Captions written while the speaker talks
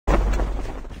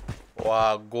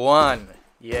Wagwan.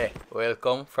 Yeah,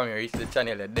 welcome. From your reach to the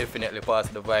channel, I definitely pass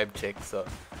the vibe check. So,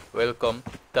 welcome.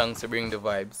 Thanks for bringing the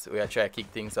vibes. We are trying to kick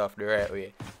things off the right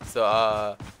way.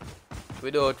 So,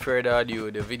 without further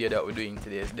ado, the video that we're doing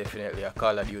today is definitely a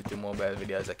Call of Duty mobile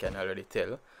video, as I can already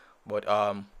tell. But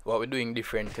what we're doing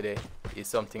different today is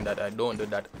something that I don't do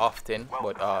that often.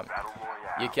 But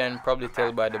you can probably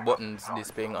tell by the buttons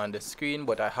displaying on the screen.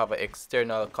 But I have an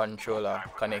external controller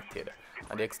connected,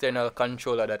 and the external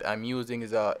controller that I'm using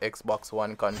is a Xbox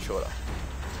One controller.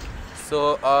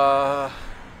 So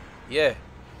yeah,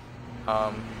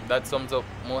 that sums up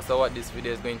most of what this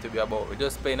video is going to be about. We're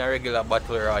just playing a regular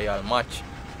battle royale match,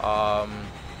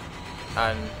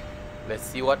 and let's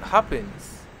see what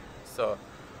happens. So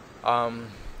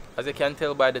as you can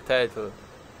tell by the title,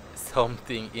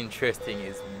 something interesting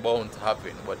is bound to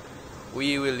happen, but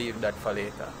we will leave that for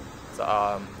later. So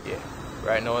yeah,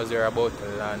 right now as we're about to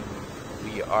land,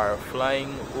 we are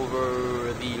flying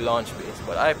over the launch base,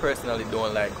 but I personally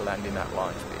don't like landing at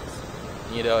launch base,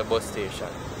 neither a bus station.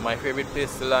 My favorite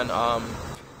place to land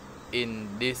in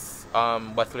this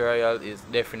battle royale is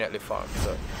definitely farm.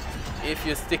 So if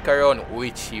you stick around,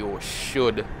 which you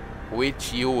should,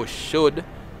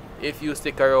 if you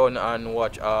stick around and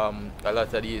watch a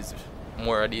lot of these,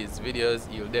 more of these videos,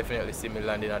 you'll definitely see me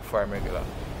landing at farm regular.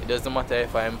 It doesn't matter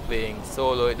if I'm playing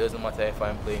solo, it doesn't matter if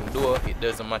I'm playing duo, it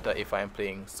doesn't matter if I'm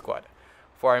playing squad.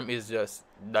 Farm is just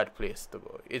that place to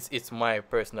go. It's my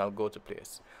personal go-to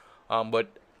place. But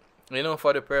you know,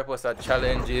 for the purpose of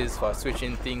challenges, for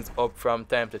switching things up from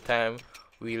time to time,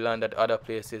 we land at other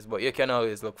places. But you can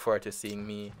always look forward to seeing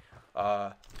me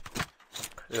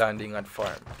landing at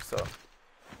farm. So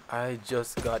I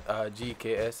just got a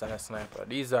GKS and a sniper.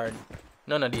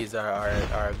 None of these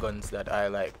are guns that I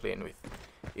like playing with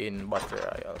in battle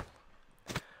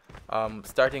royale.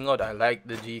 Starting out, I like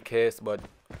the GKS, but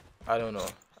I don't know.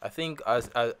 I think as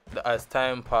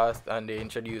time passed and they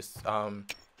introduced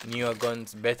newer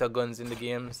guns, better guns in the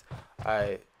games,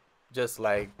 I just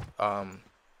like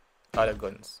other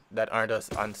guns that aren't as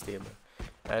unstable.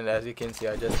 And as you can see,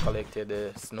 I just collected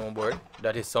a snowboard.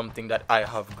 That is something that I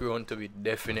have grown to be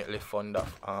definitely fond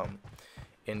of.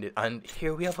 And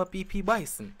here we have a PP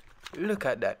Bison. Look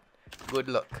at that. Good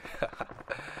luck.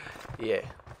 Yeah.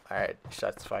 Alright.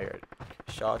 Shots fired.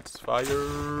 Shots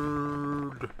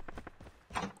fired.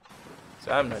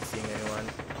 So I'm not seeing anyone.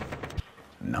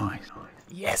 Nice.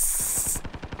 Yes.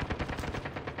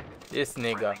 This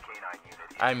nigga,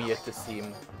 I'm yet to see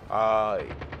him.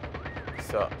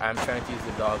 So I'm trying to use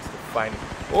the dogs to find him.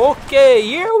 Okay,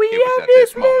 here we have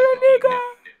this little nigga.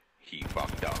 He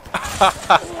fucked up.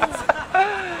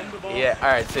 Yeah,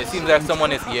 alright, so it seems like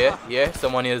someone is here. Yeah,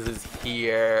 someone else is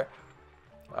here.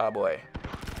 Oh boy.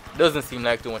 Doesn't seem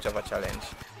like too much of a challenge.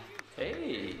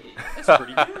 Hey, that's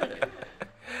pretty good.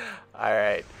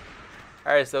 Alright.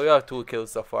 Alright, so we have 2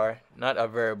 kills so far. Not a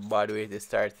very bad way to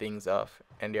start things off.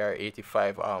 And there are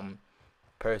 85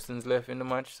 persons left in the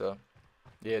match, so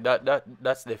yeah,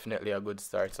 that's definitely a good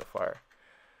start so far.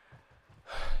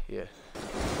 Yeah.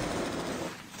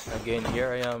 Again,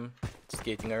 here I am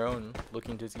skating around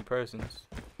looking to see persons.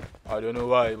 I don't know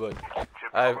why, but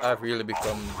I've really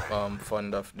become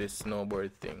fond of this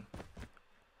snowboard thing.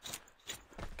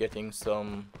 Getting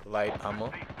some light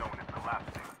ammo.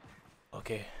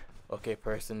 Okay,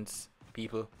 persons,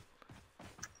 people.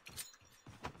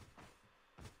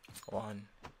 1,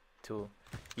 2.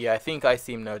 Yeah, I think I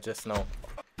see him now just now.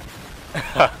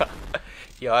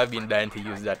 Yeah, I've been dying to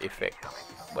use that effect.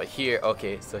 But here,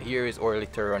 okay, so here is our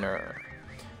little runner.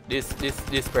 This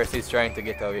person is trying to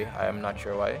get away. I am not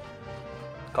sure why.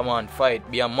 Come on, fight,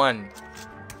 be a man.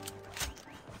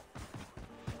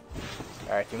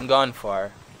 Alright, I'm gone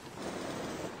far.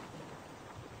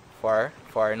 Far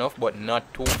enough, but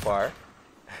not too far.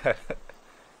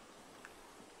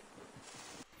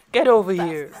 Get over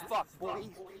here.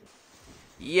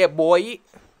 Yeah, boy.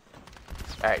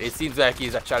 Alright, it seems like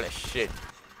he's a challenge. Shit.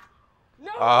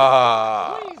 No,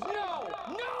 please,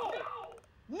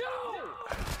 no.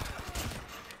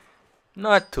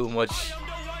 Not too much.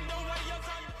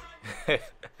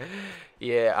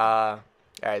 Yeah,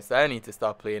 alright, so I need to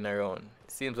stop playing around.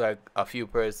 It seems like a few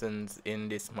persons in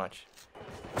this match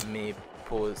may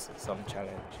pose some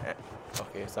challenge.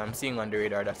 Okay, so I'm seeing on the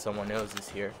radar that someone else is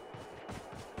here.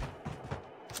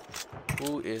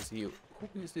 Who is you?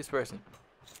 Who is this person?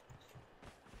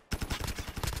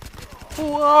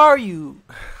 Who are you?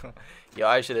 Yeah,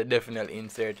 I should have definitely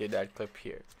inserted that clip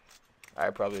here.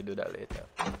 I'll probably do that later.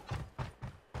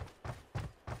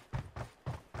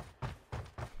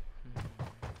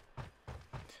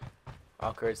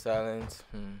 Awkward silence.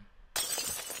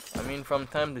 I mean, from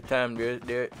time to time,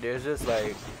 there's just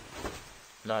like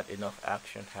not enough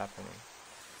action happening.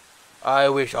 I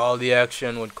wish all the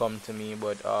action would come to me,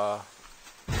 but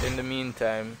in the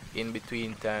meantime, in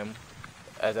between time,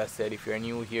 as I said, if you're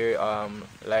new here,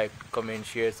 like, comment,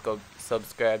 share,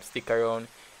 subscribe, stick around,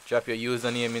 drop your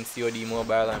username in COD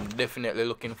Mobile. I'm definitely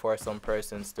looking for some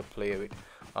persons to play with.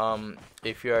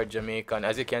 If you are Jamaican,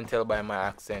 as you can tell by my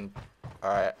accent,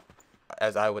 or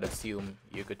as I would assume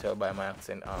you could tell by my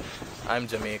accent, I'm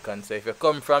Jamaican. So if you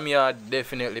come from here,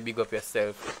 definitely big up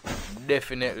yourself.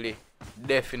 Definitely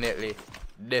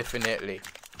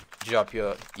drop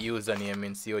your username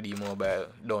in COD Mobile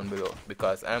down below,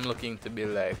 because I'm looking to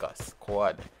build like a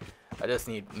squad. I just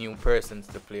need new persons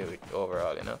to play with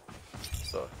overall, you know.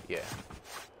 So yeah.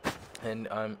 And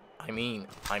I mean,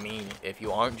 if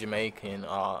you aren't Jamaican,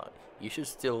 you should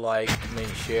still like,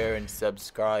 comment, share, and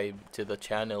subscribe to the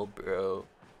channel, bro.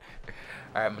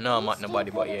 No, I'm not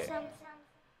nobody, but yeah.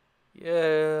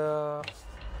 Yeah.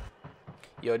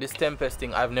 Yo, this Tempest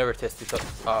thing, I've never tested it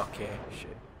out. Okay,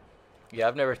 shit. Yeah,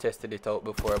 I've never tested it out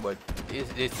before, but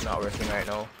it's not working right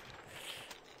now.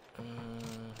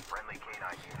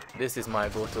 This is my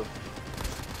go-to.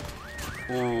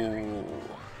 Ooh.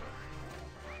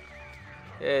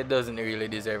 It doesn't really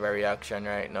deserve a reaction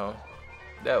right now.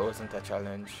 That wasn't a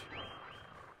challenge.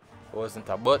 It wasn't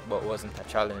a but wasn't a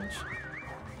challenge.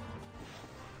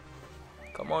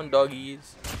 Come on,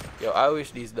 doggies. Yo, I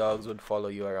wish these dogs would follow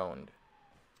you around.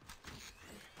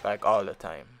 Like all the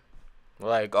time.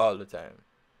 Like all the time.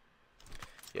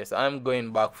 Yes, I'm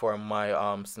going back for my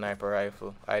sniper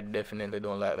rifle. I definitely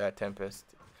don't like that Tempest.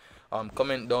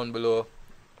 Comment down below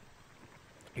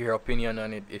your opinion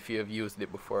on it if you have used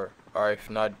it before, or if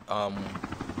not,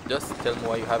 just tell me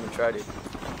why you haven't tried it.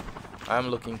 I'm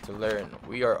looking to learn.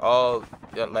 We are all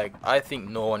like, I think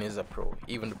no one is a pro.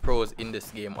 Even the pros in this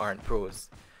game aren't pros.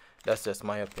 That's just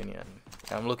my opinion.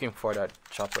 I'm looking for that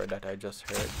chopper that I just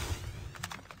heard.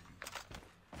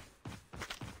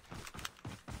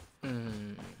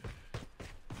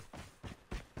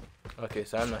 Okay,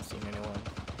 so I'm not seeing anyone.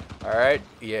 Alright,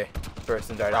 yeah,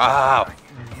 person died. Ah!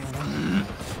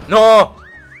 No!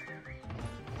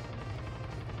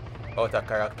 Out of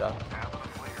character.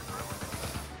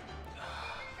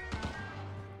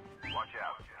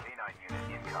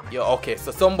 Yo, okay,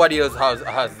 so somebody else has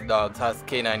dogs, has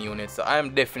K9 units, so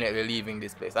I'm definitely leaving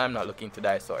this place. I'm not looking to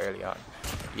die so early on.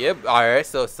 Yep, alright,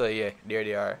 so yeah, there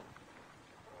they are.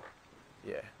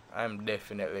 Yeah, I'm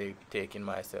definitely taking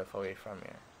myself away from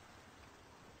here.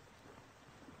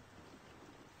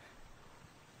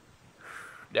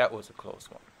 That was a close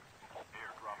one.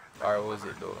 Or was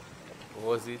it though?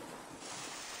 Was it?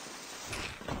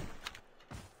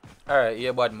 Alright,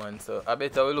 yeah, bad man. So I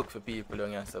better we look for people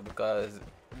down here, so, because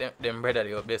them brother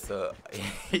they up there, so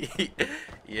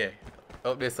yeah.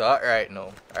 Up there so hot right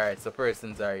now. Alright, so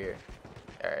persons are here.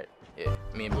 Alright, yeah.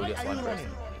 Maybe we'll just one person.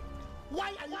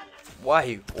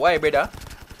 Why? Why, brother?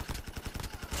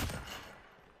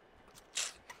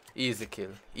 Easy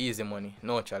kill, easy money,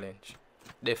 no challenge.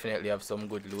 Definitely have some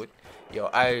good loot. Yo,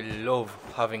 I love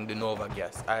having the Nova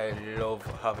gas. I love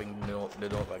having the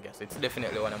Nova gas. It's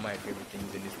definitely one of my favorite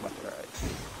things in this battle royale.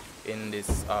 In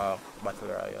this battle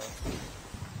royale.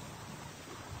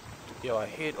 Yo, I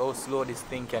hate how slow this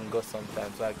thing can go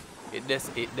sometimes. Like it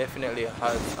definitely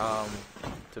has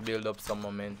to build up some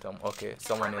momentum. Okay,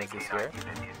 someone else is here.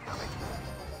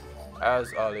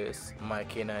 As always, my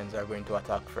K9s are going to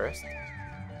attack first.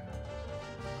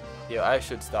 Yeah, I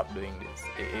should stop doing this.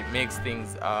 It makes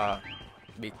things a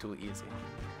bit too easy.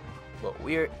 But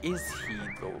where is he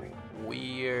though?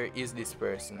 Where is this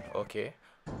person? Okay.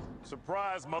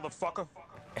 Surprise, motherfucker.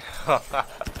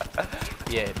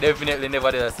 Yeah, definitely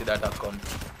never did I see that come.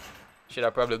 Should I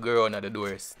probably go around at the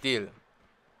door still?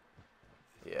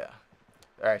 Yeah.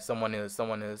 Alright, someone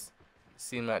else.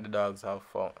 Seems like the dogs have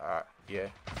fun. Alright, yeah.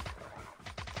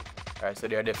 Alright, so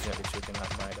they are definitely shooting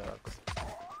at my dogs.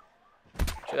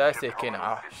 Should I say Ken?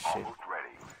 Ah, shit.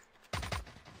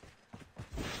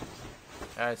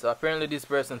 Alright, so apparently this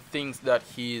person thinks that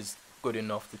he's good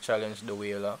enough to challenge the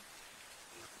WAILER.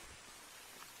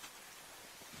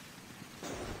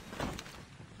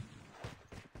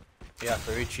 You have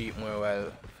to retreat more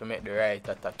while to make the right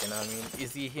attack, you know what I mean?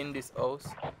 Is he in this house?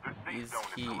 Is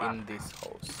he in this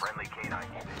house?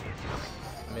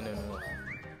 I don't know.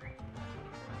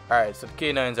 Alright, so the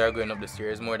K9s are going up the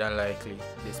stairs. More than likely,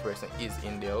 this person is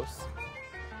in the house.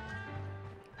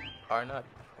 Or not.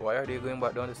 Why are they going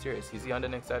back down the stairs? Is he on the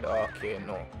next side? Okay,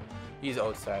 no. He's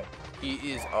outside. He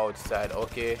is outside.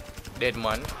 Okay. Dead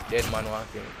man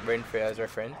walking. Brain fair as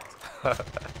reference.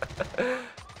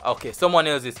 Okay, someone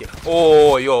else is here.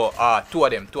 Oh, yo. Two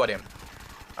of them.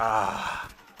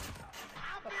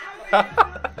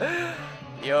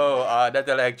 Yo, that's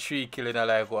like 3 killing in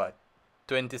like what?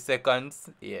 20 seconds?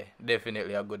 Yeah,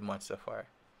 definitely a good match so far.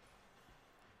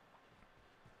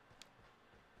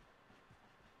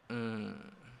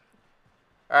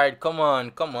 Alright, come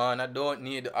on, come on. I don't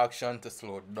need the action to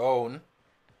slow down.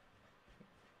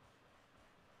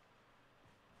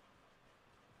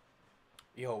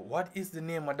 Yo, what is the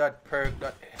name of that perk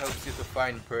that helps you to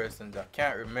find persons? I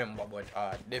can't remember, but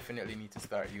I definitely need to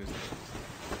start using it.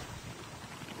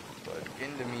 But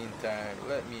in the meantime,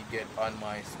 let me get on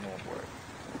my snowboard.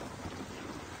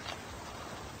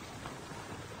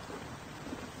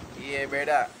 Yeah,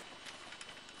 brother.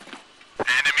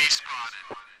 Enemy spotted.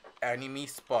 Enemy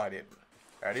spotted.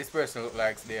 This person looks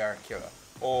like they are killer.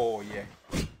 Oh yeah.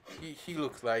 He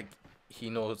looks like he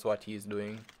knows what he's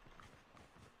doing.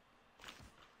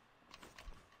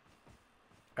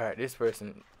 Alright, this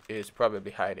person is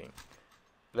probably hiding.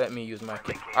 Let me use my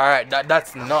kick. Alright,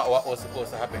 that's not what was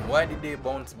supposed to happen. Why did they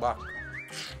bounce back?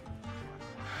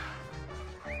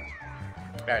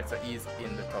 Alright, so he's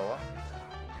in the tower.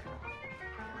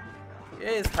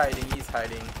 Yeah, he's hiding, he's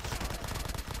hiding.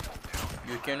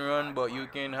 You can run, but you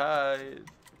can hide.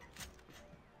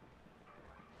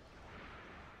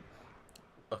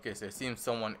 Okay, so it seems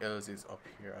someone else is up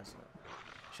here as well.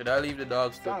 Should I leave the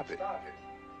dogs to... Stop it.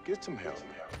 Get some help.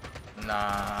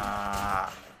 Nah.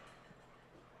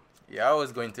 Yeah, I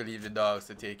was going to leave the dogs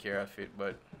to take care of it,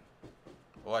 but...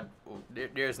 what?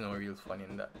 There's no real fun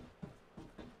in that.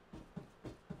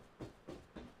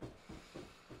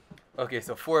 Okay,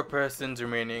 so 4 persons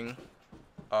remaining.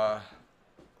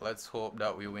 Let's hope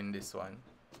that we win this one.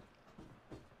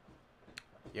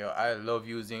 Yo, I love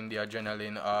using the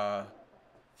adrenaline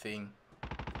thing.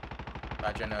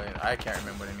 Adrenaline. I can't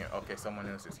remember the name. Okay, someone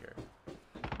else is here.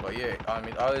 But yeah,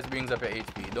 it always brings up your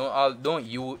HP.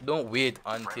 Don't wait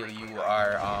until you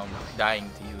are dying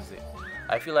to use it.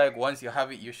 I feel like once you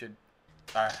have it, you should.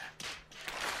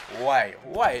 Why?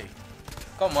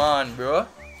 Come on, bro.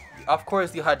 Of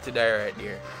course you had to die right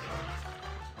there.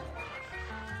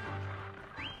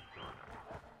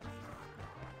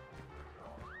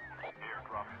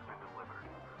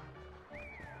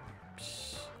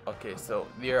 Okay, so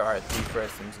there are 3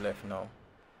 persons left now.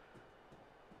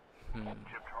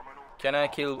 Can I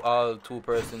kill all 2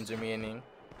 persons remaining?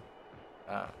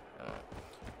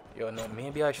 Yo, no,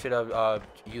 maybe I should have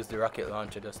used the rocket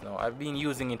launcher just now. I've been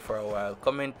using it for a while.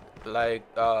 Comment like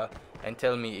and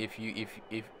tell me if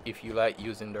you like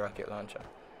using the rocket launcher.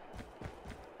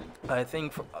 I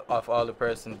think of all the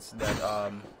persons that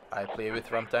I play with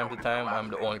from time to time, I'm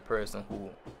the only person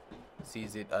who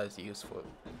sees it as useful.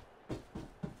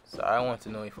 So I want to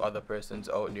know if other persons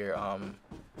out there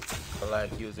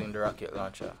like using the rocket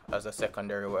launcher as a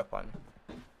secondary weapon.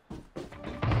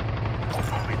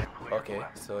 Okay,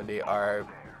 so they are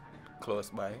close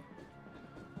by.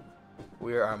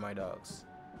 Where are my dogs?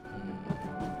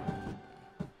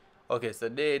 Okay, so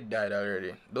they died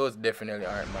already. Those definitely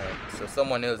aren't mine. So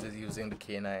someone else is using the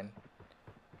K9.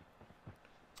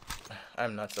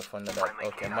 I'm not so fond of that.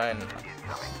 Okay, mine.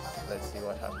 Let's see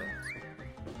what happens.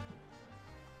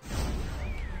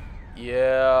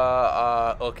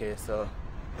 Yeah, okay, so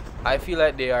I feel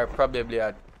like they are probably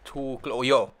at too close.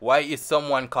 Yo, why is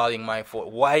someone calling my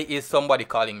phone? Why is somebody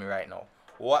calling me right now?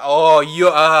 What? Oh,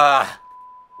 yo.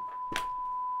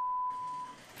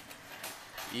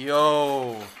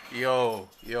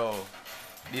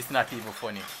 This not even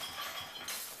funny.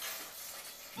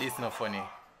 This not funny.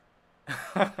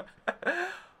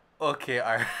 Okay,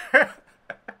 alright.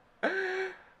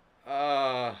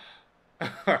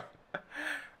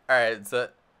 Alright, so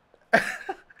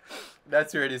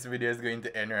that's where this video is going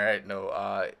to end right now.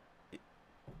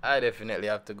 I definitely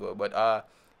have to go, but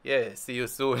yeah, see you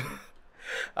soon.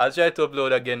 I'll try to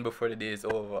upload again before the day is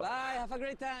over. Bye, have a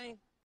great time.